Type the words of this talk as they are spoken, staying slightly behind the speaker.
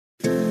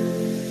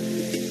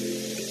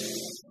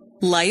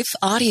Life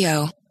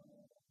Audio.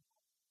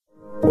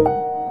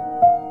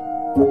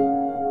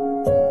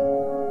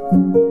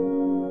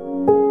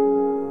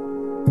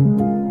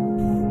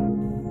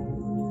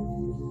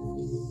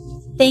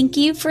 Thank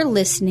you for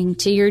listening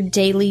to Your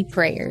Daily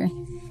Prayer,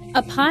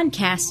 a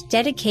podcast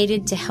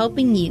dedicated to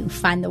helping you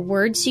find the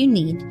words you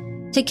need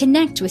to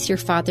connect with your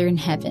Father in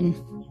heaven.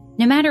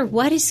 No matter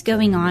what is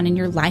going on in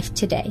your life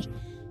today,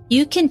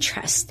 you can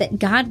trust that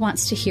God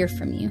wants to hear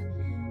from you.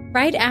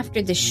 Right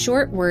after this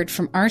short word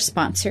from our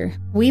sponsor,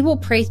 we will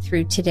pray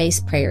through today's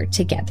prayer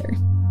together.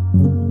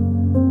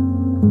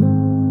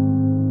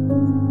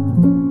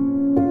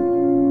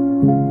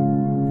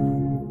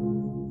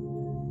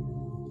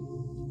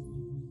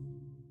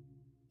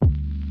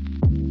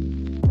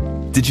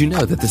 Did you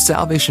know that the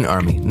Salvation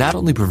Army not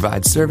only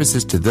provides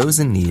services to those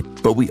in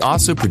need, but we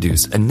also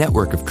produce a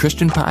network of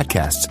Christian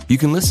podcasts you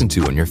can listen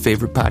to on your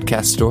favorite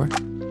podcast store?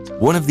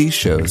 One of these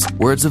shows,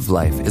 Words of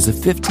Life, is a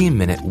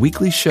 15-minute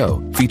weekly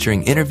show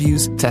featuring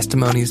interviews,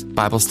 testimonies,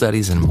 Bible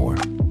studies, and more.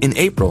 In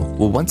April,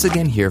 we'll once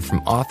again hear from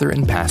author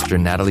and pastor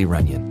Natalie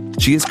Runyon.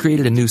 She has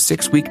created a new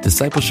 6-week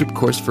discipleship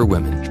course for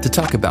women to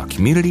talk about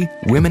community,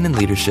 women in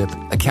leadership,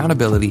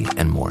 accountability,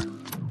 and more.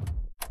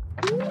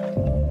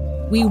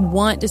 We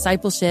want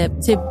discipleship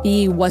to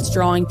be what's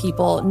drawing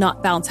people,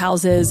 not bounce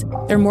houses.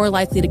 They're more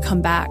likely to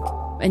come back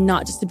and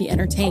not just to be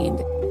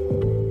entertained.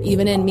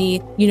 Even in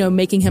me,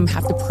 making him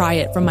have to pry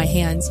it from my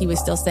hands, he was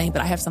still saying,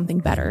 but I have something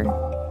better.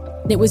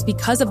 And it was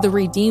because of the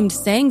redeemed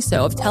saying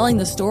so, of telling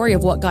the story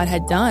of what God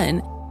had done.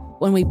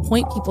 When we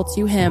point people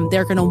to him,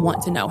 they're going to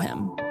want to know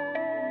him.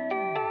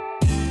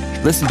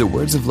 Listen to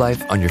Words of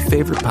Life on your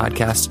favorite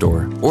podcast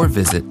store or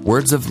visit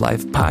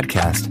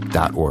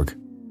wordsoflifepodcast.org.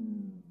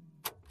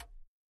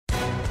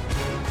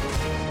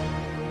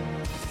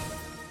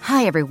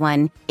 Hi,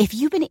 everyone. If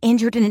you've been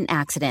injured in an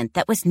accident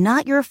that was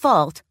not your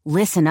fault,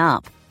 listen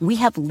up. We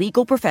have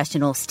legal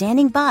professionals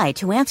standing by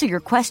to answer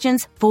your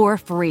questions for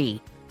free.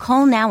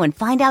 Call now and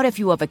find out if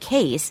you have a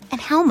case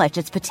and how much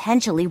it's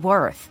potentially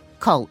worth.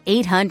 Call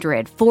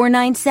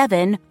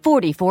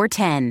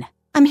 800-497-4410.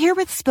 I'm here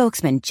with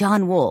spokesman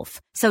John Wolf.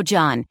 So,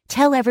 John,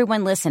 tell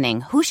everyone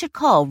listening who should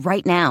call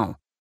right now.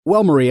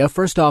 Well, Maria,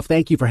 first off,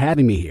 thank you for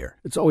having me here.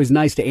 It's always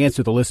nice to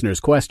answer the listeners'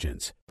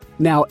 questions.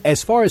 Now,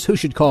 as far as who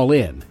should call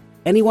in,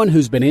 anyone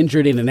who's been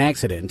injured in an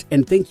accident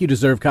and think you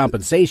deserve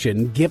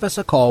compensation, give us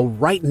a call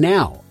right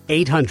now.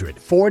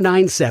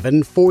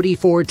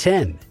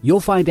 800-497-4410. You'll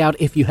find out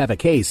if you have a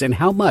case and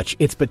how much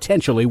it's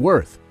potentially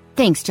worth.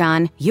 Thanks,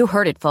 John. You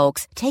heard it,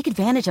 folks. Take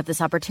advantage of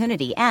this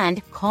opportunity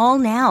and call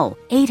now.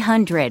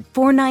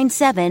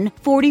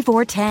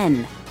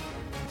 800-497-4410.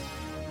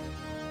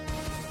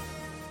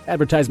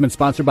 Advertisement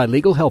sponsored by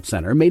Legal Help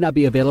Center. May not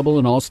be available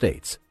in all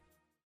states.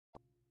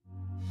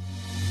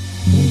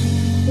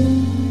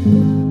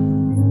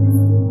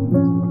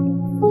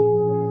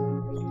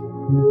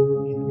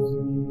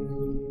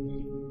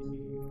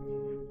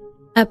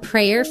 A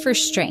Prayer for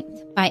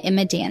Strength by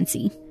Emma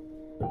Danzey.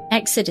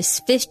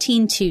 Exodus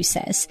 15:2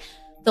 says,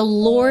 "The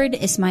Lord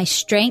is my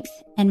strength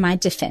and my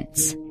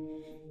defense.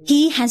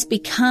 He has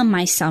become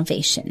my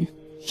salvation.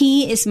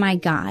 He is my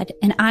God,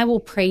 and I will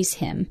praise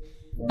him,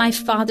 my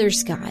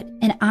Father's God,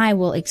 and I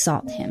will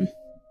exalt him."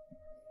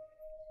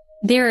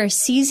 There are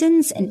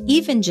seasons and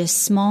even just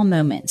small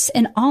moments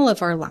in all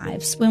of our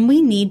lives when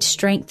we need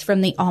strength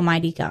from the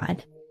Almighty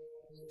God.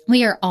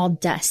 We are all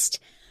dust.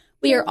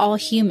 We are all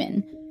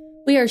human.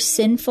 We are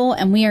sinful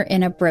and we are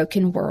in a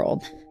broken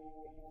world.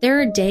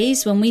 There are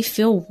days when we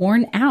feel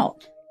worn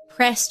out,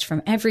 pressed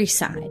from every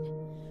side,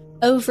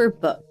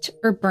 overbooked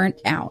or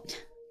burnt out.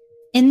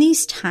 In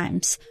these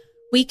times,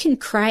 we can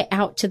cry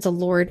out to the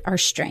Lord our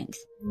strength.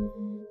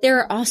 There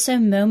are also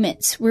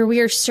moments where we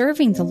are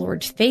serving the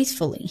Lord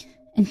faithfully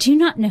and do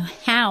not know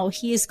how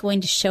he is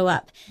going to show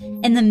up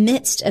in the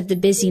midst of the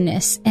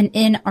busyness and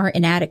in our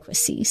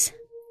inadequacies.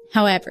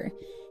 However,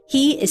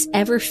 he is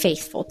ever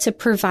faithful to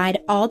provide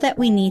all that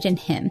we need in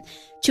him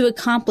to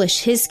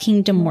accomplish his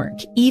kingdom work,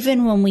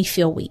 even when we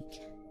feel weak.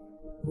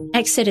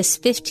 Exodus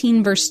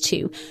 15 verse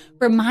 2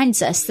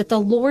 reminds us that the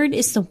Lord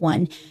is the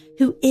one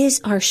who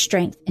is our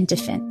strength and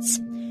defense.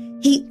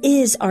 He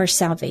is our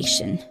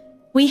salvation.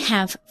 We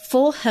have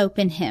full hope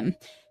in him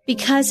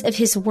because of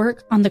his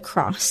work on the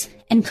cross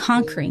and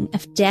conquering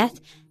of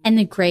death and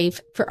the grave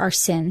for our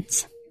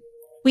sins.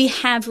 We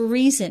have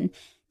reason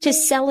to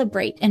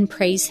celebrate and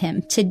praise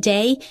him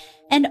today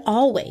and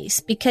always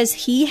because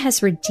he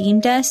has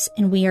redeemed us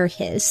and we are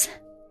his.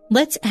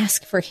 Let's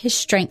ask for his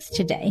strength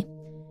today.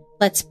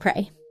 Let's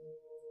pray.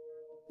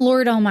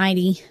 Lord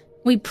Almighty,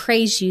 we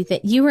praise you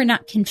that you are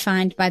not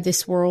confined by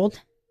this world.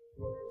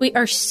 We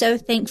are so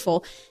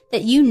thankful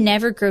that you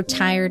never grow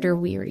tired or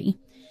weary,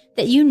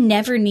 that you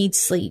never need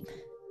sleep,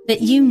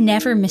 that you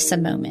never miss a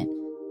moment.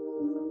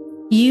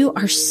 You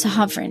are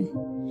sovereign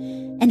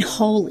and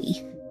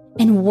holy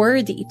and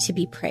worthy to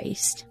be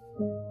praised.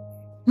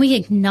 We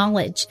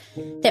acknowledge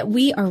that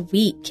we are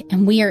weak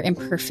and we are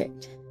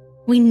imperfect.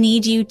 We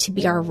need you to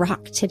be our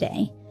rock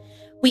today.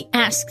 We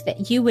ask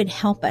that you would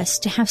help us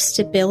to have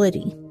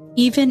stability,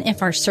 even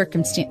if our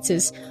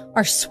circumstances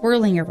are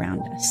swirling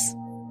around us.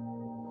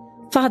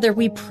 Father,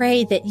 we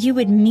pray that you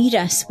would meet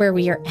us where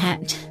we are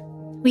at.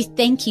 We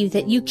thank you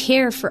that you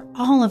care for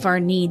all of our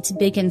needs,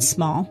 big and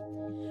small.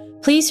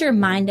 Please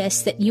remind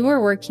us that you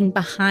are working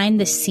behind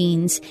the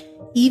scenes,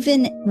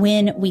 even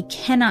when we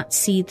cannot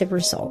see the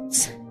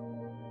results.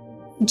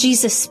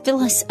 Jesus, fill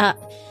us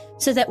up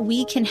so that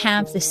we can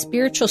have the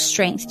spiritual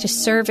strength to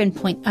serve and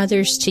point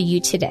others to you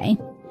today.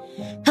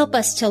 Help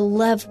us to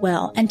love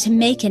well and to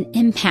make an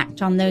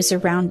impact on those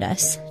around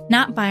us,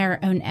 not by our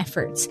own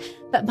efforts,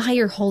 but by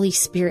your Holy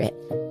Spirit.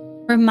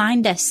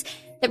 Remind us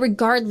that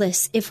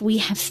regardless if we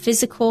have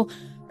physical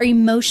or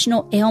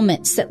emotional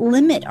ailments that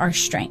limit our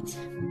strength,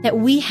 that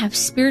we have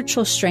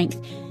spiritual strength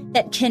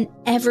that can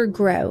ever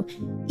grow,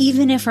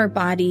 even if our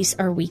bodies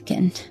are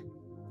weakened.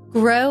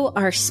 Grow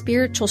our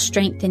spiritual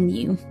strength in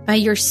you by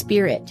your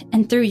Spirit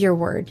and through your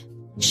word.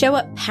 Show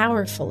up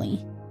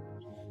powerfully.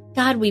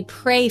 God, we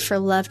pray for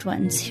loved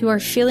ones who are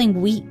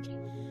feeling weak,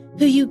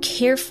 who you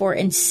care for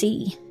and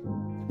see.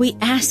 We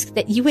ask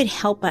that you would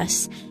help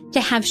us to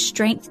have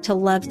strength to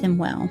love them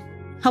well.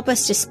 Help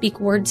us to speak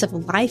words of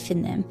life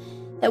in them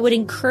that would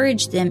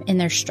encourage them in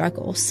their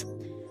struggles.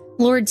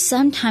 Lord,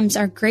 sometimes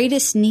our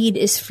greatest need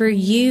is for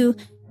you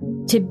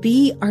to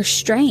be our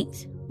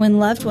strength when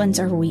loved ones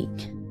are weak.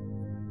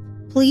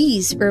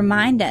 Please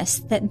remind us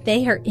that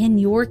they are in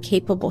your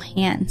capable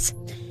hands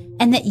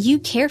and that you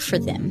care for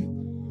them.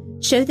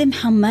 Show them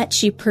how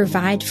much you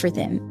provide for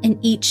them in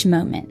each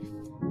moment.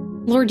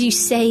 Lord, you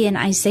say in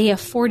Isaiah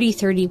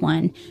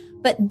 40:31,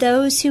 "But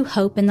those who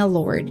hope in the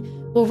Lord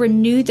will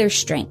renew their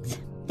strength.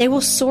 They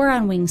will soar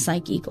on wings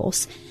like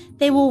eagles.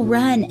 They will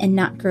run and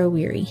not grow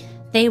weary.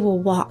 They will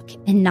walk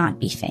and not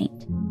be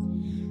faint."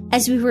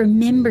 As we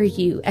remember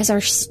you as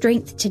our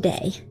strength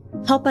today,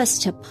 help us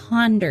to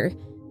ponder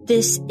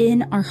this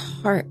in our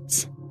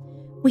hearts.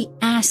 We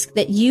ask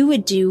that you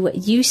would do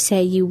what you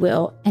say you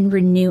will and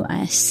renew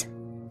us.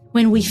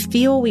 When we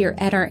feel we are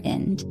at our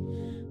end,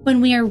 when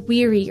we are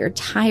weary or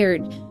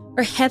tired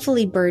or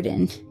heavily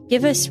burdened,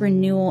 give us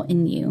renewal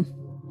in you.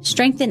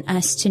 Strengthen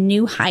us to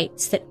new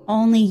heights that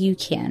only you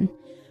can.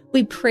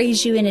 We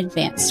praise you in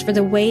advance for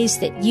the ways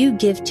that you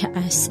give to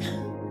us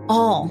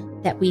all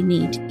that we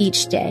need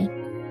each day.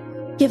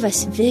 Give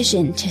us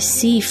vision to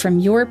see from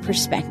your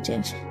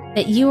perspective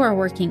that you are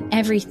working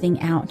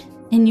everything out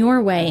in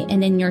your way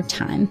and in your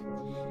time.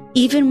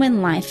 Even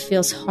when life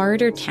feels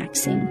hard or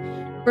taxing,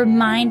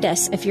 remind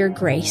us of your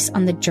grace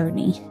on the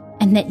journey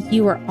and that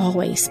you are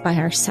always by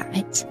our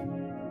sides.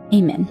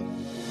 Amen.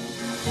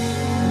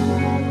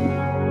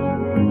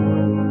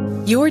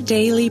 Your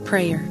Daily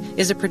Prayer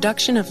is a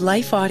production of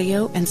Life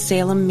Audio and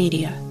Salem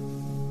Media.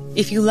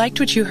 If you liked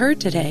what you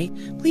heard today,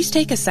 please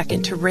take a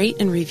second to rate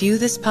and review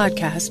this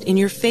podcast in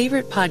your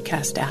favorite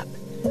podcast app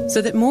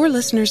so that more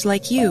listeners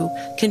like you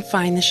can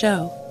find the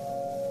show.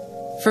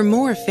 For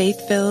more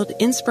faith-filled,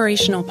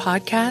 inspirational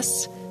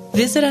podcasts,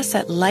 visit us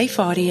at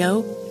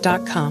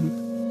lifeaudio.com.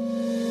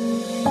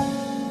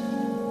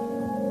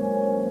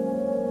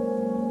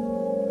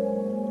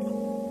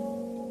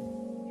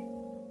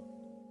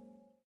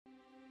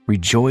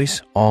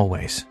 Rejoice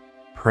always.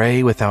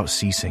 Pray without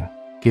ceasing.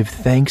 Give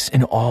thanks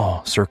in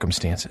all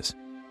circumstances.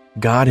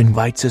 God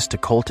invites us to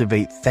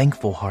cultivate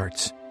thankful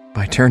hearts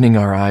by turning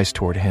our eyes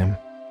toward Him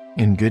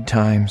in good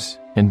times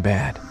and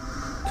bad.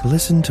 To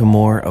listen to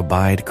more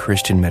Abide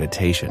Christian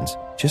Meditations,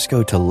 just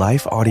go to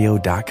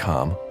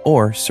lifeaudio.com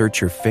or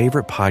search your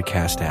favorite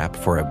podcast app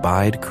for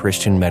Abide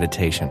Christian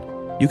Meditation.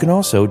 You can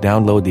also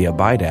download the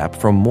Abide app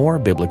for more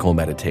biblical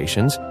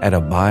meditations at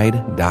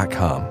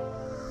abide.com.